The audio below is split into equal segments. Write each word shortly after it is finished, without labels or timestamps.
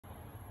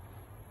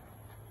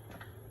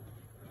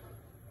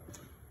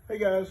Hey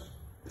guys,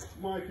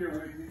 Mike here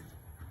with you.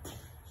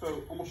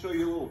 So I'm gonna show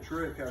you a little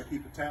trick how to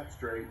keep the tap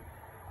straight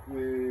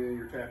when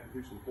you're tapping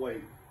through some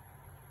plate.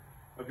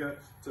 I've got,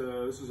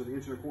 this is an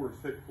 1.25 inch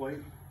thick plate,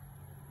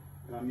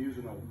 and I'm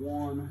using a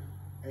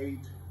 1/8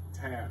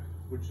 tap,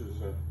 which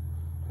is a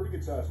pretty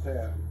good sized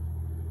tap.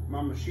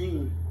 My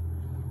machine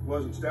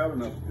wasn't stout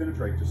enough to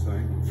penetrate this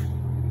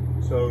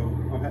thing, so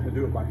I'm having to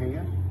do it by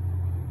hand,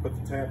 but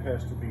the tap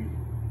has to be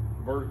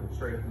vertical,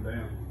 straight up and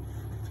down.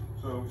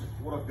 So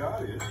what I've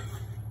got is,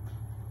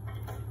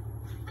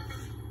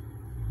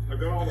 I've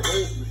got all the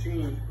holes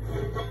machined,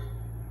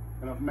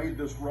 and I've made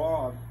this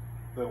rod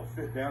that'll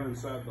fit down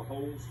inside the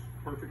holes,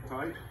 perfect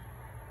tight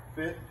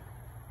fit.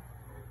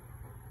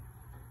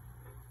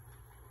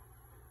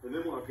 And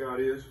then what I've got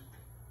is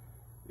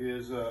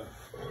the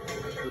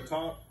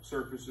top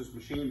surface is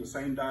machined the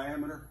same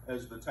diameter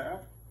as the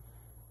tap,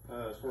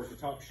 as far as the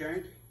top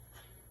shank.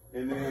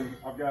 And then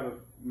I've got a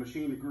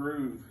machined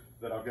groove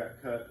that I've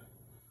got cut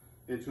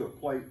into a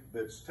plate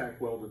that's tack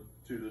welded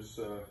to this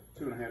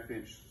 2.5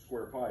 inch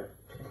square pipe.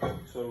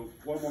 So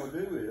what I want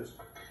to do is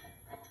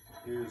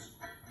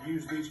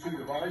use these two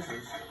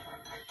devices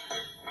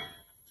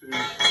to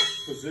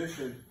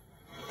position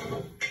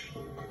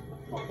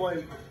my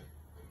plate.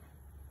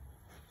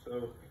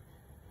 So,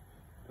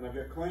 and I've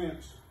got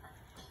clamps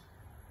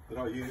that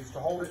I'll use to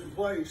hold it in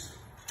place.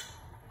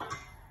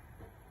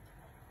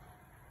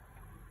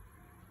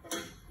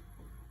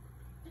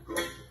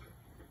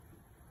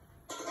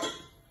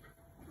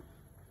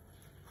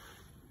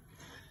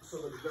 So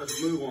that it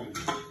doesn't move on me.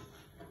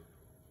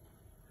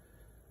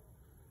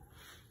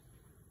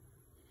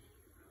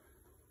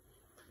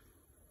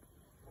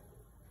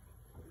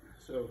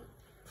 So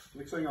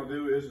next thing I'll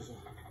do is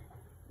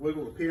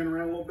wiggle the pin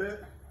around a little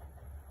bit,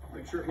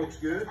 make sure it looks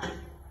good,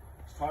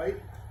 it's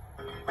tight.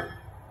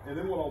 And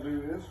then what I'll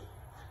do is,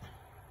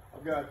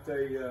 I've got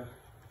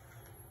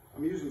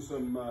I'm using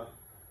some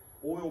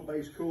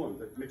oil-based coolant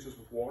that mixes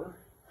with water,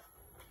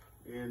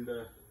 and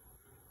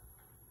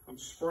I'm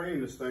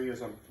spraying this thing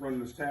as I'm running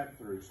this tap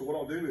through. So what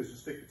I'll do is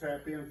just stick the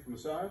tap in from the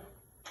side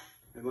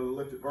and then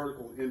lift it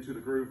vertical into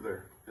the groove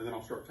there. And then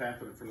I'll start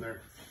tapping it from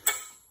there.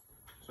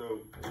 So,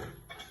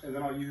 and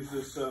then I'll use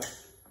this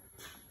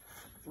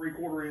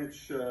 3/4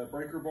 inch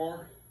breaker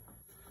bar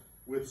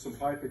with some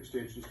pipe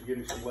extensions to give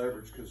me some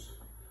leverage, because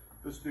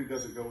this dude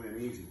doesn't go in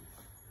easy.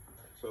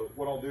 So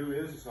what I'll do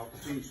is I'll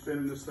continue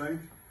spinning this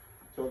thing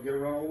until I get it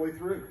run all the way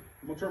through.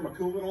 I'm gonna turn my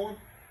coolant on.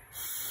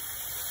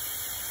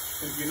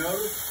 And if you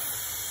notice,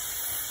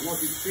 I don't know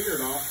if you can see it or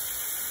not,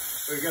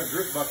 but you got a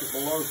drip bucket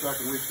below so I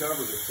can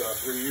recover this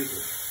stuff, reuse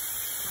it.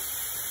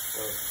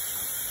 So,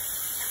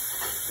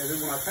 and then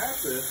when I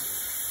tap this,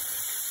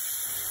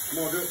 I'm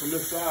gonna do it from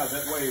this side.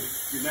 That way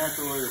you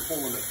naturally are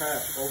pulling the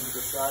tap over to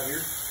this side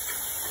here.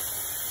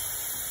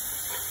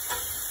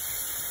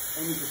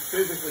 And you just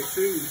physically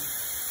see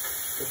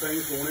the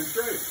things going in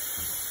straight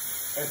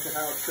as to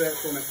how it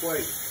sets on that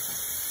plate.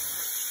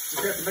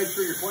 You have to make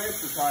sure your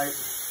clamps are tight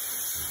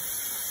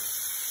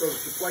so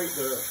that the plate,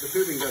 the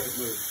tubing doesn't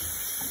move.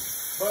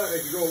 But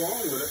as you go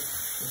along with it,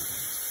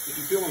 if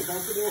you feel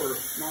uncomfortable or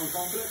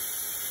non-confident,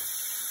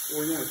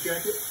 or you want to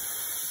check it,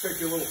 take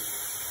your little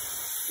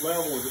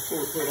level and just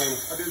sort of put on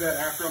it. I do that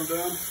after I'm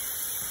done.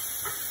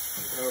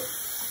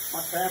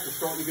 My tap is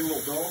starting to get a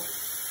little dull.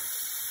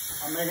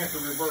 I may have to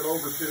revert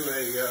over to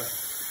a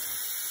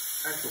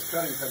actual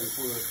cutting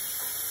fluid.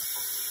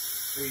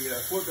 The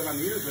fluid that I'm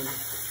using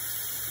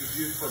is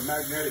used for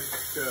magnetic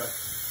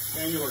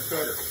annular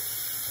cutter.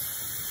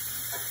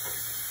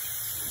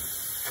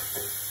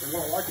 And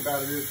what I like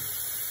about it is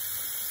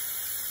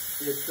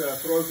it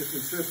throws a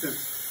consistent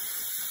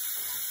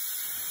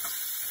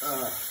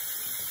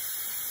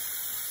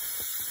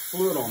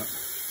fluid on it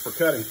for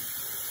cutting.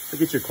 I'll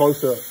get you a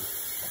close up.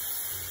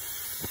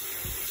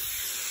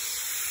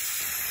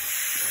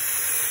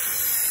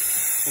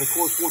 And of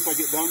course, once I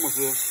get done with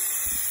this,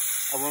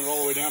 I run it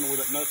all the way down to where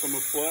that nut's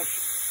almost flush.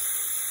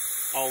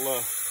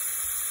 I'll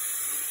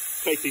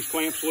take these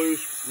clamps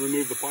loose,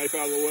 remove the pipe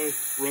out of the way,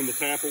 run the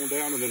tap on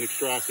down, and then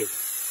extract it.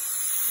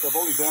 So I've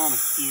only done a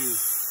few.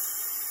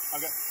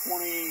 I've got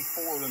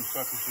 24 of them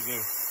suckers to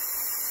do.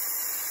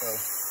 So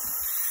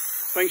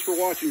thanks for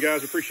watching,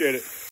 guys. Appreciate it.